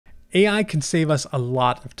AI can save us a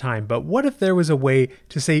lot of time, but what if there was a way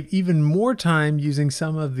to save even more time using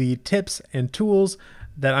some of the tips and tools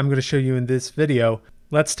that I'm going to show you in this video?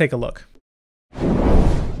 Let's take a look.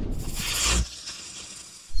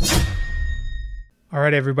 All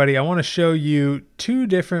right, everybody, I want to show you two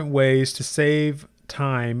different ways to save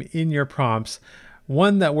time in your prompts.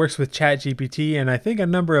 One that works with ChatGPT, and I think a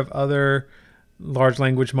number of other large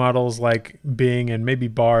language models like Bing and maybe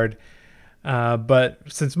Bard. But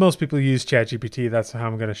since most people use ChatGPT, that's how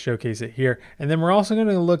I'm going to showcase it here. And then we're also going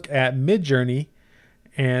to look at Midjourney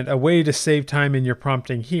and a way to save time in your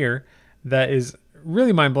prompting here that is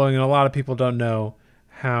really mind-blowing, and a lot of people don't know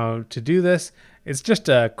how to do this. It's just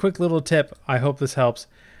a quick little tip. I hope this helps.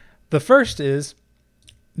 The first is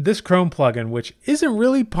this Chrome plugin, which isn't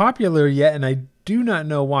really popular yet, and I do not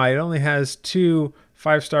know why. It only has 2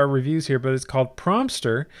 5-star reviews here, but it's called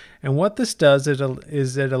Prompter. And what this does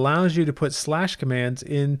is it allows you to put slash commands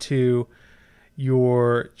into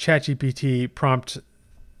your ChatGPT prompt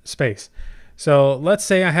space. So let's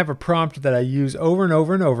say I have a prompt that I use over and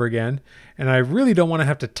over and over again, and I really don't want to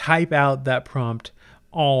have to type out that prompt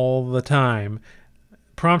all the time.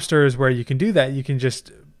 Prompter is where you can do that. You can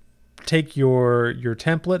just take your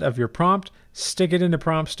template of your prompt, stick it into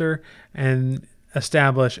Prompter, and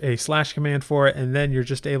establish a slash command for it, and then you're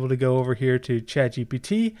just able to go over here to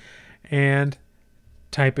ChatGPT and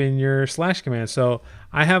type in your slash command. So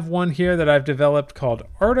I have one here that I've developed called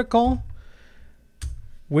article,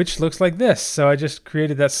 which looks like this. So I just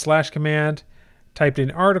created that slash command, typed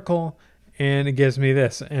in article, and it gives me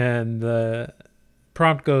this. And the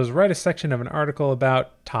prompt goes, write a section of an article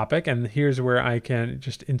about topic, and here's where I can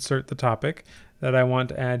just insert the topic that I want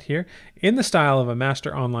to add here. In the style of a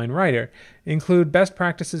master online writer, include best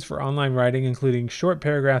practices for online writing, including short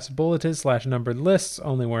paragraphs, bulleted / numbered lists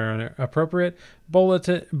only where appropriate,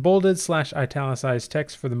 bolded / italicized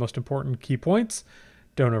text for the most important key points,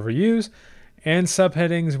 don't overuse, and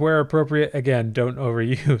subheadings where appropriate, again, don't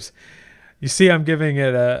overuse. You see, I'm giving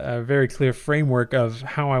it a very clear framework of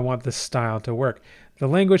how I want this style to work. The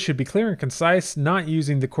language should be clear and concise, not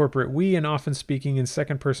using the corporate we and often speaking in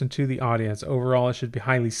second person to the audience. Overall, it should be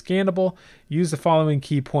highly scannable. Use the following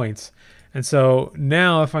key points. And so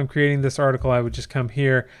now if I'm creating this article, I would just come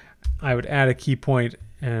here. I would add a key point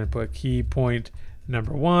and put key point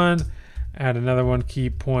number 1, add another one, key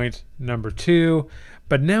point number 2.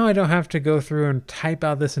 But now I don't have to go through and type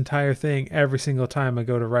out this entire thing every single time I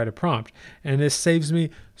go to write a prompt. And this saves me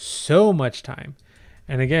so much time.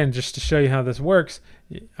 And again, just to show you how this works,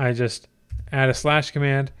 I just add a slash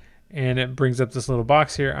command and it brings up this little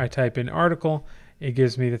box here. I type in article. It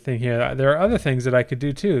gives me the thing here. There are other things that I could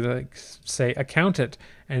do too, like say accountant,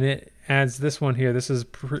 and it adds this one here. This is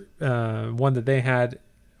one that they had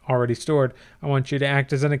already stored. I want you to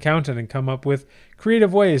act as an accountant and come up with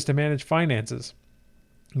creative ways to manage finances.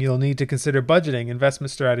 You'll need to consider budgeting, investment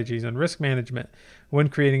strategies, and risk management when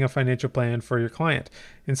creating a financial plan for your client.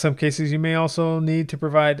 In some cases, you may also need to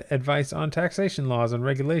provide advice on taxation laws and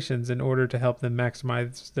regulations in order to help them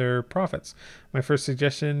maximize their profits. My first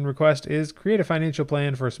suggestion request is create a financial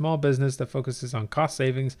plan for a small business that focuses on cost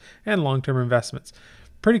savings and long-term investments.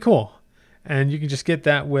 Pretty cool. And you can just get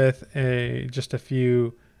that with just a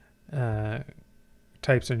few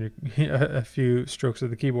types on a few strokes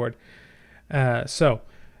of the keyboard. So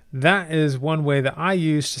that is one way that I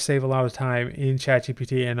use to save a lot of time in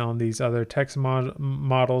ChatGPT and on these other text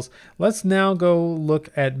models. Let's now go look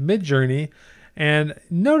at Midjourney, and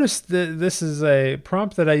notice that this is a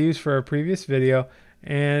prompt that I used for a previous video,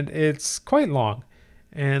 and it's quite long.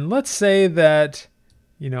 And let's say that,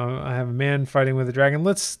 you know, I have a man fighting with a dragon.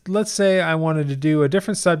 Let's say I wanted to do a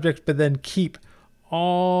different subject, but then keep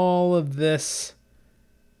all of this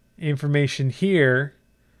information here.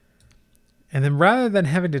 And then rather than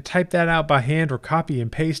having to type that out by hand or copy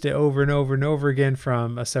and paste it over and over and over again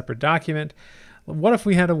from a separate document, what if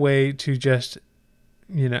we had a way to just,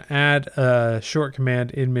 you know, add a short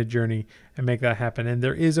command in Midjourney and make that happen? And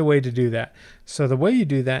there is a way to do that. So the way you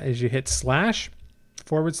do that is you hit /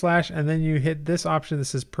 and then you hit this option that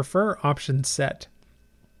says prefer option set.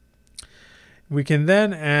 We can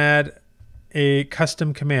then add a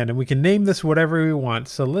custom command, and we can name this whatever we want.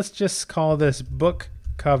 So let's just call this book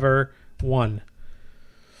cover 1.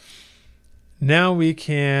 Now we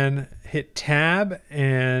can hit tab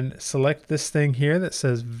and select this thing here that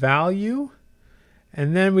says value,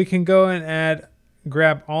 and then we can go and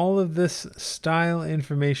grab all of this style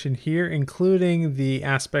information here, including the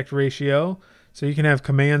aspect ratio. So you can have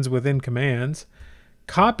commands within commands.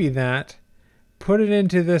 Copy that, put it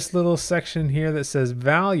into this little section here that says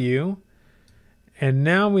value, and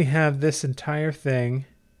now we have this entire thing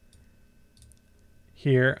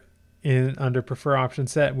here in under prefer option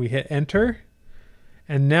set. We hit enter.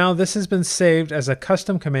 And now this has been saved as a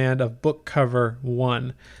custom command of book cover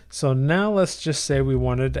 1. So now let's just say we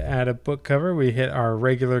wanted to add a book cover. We hit our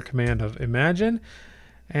regular command of imagine.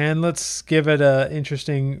 And let's give it an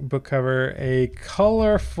interesting book cover, a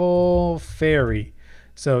colorful fairy.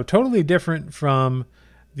 So totally different from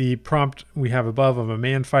the prompt we have above of a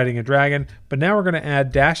man fighting a dragon. But now we're going to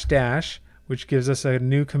add dash dash, which gives us a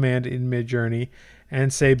new command in Midjourney,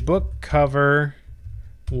 and say book cover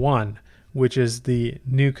 1, which is the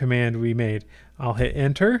new command we made. I'll hit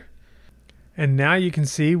enter. And now you can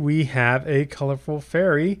see we have a colorful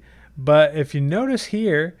fairy. But if you notice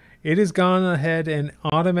here, it has gone ahead and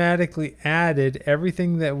automatically added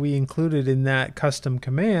everything that we included in that custom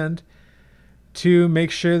command to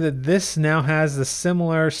make sure that this now has the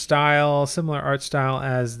similar art style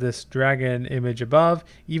as this dragon image above,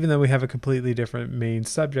 even though we have a completely different main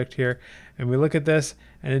subject here. And we look at this,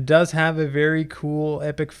 and it does have a very cool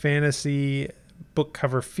epic fantasy book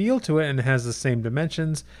cover feel to it, and it has the same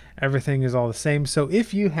dimensions. Everything is all the same. So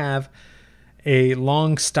if you have a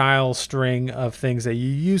long style string of things that you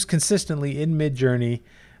use consistently in Midjourney,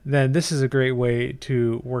 then this is a great way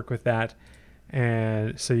to work with that.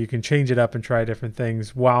 And so you can change it up and try different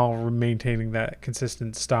things while maintaining that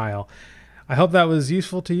consistent style. I hope that was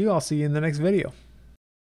useful to you. I'll see you in the next video.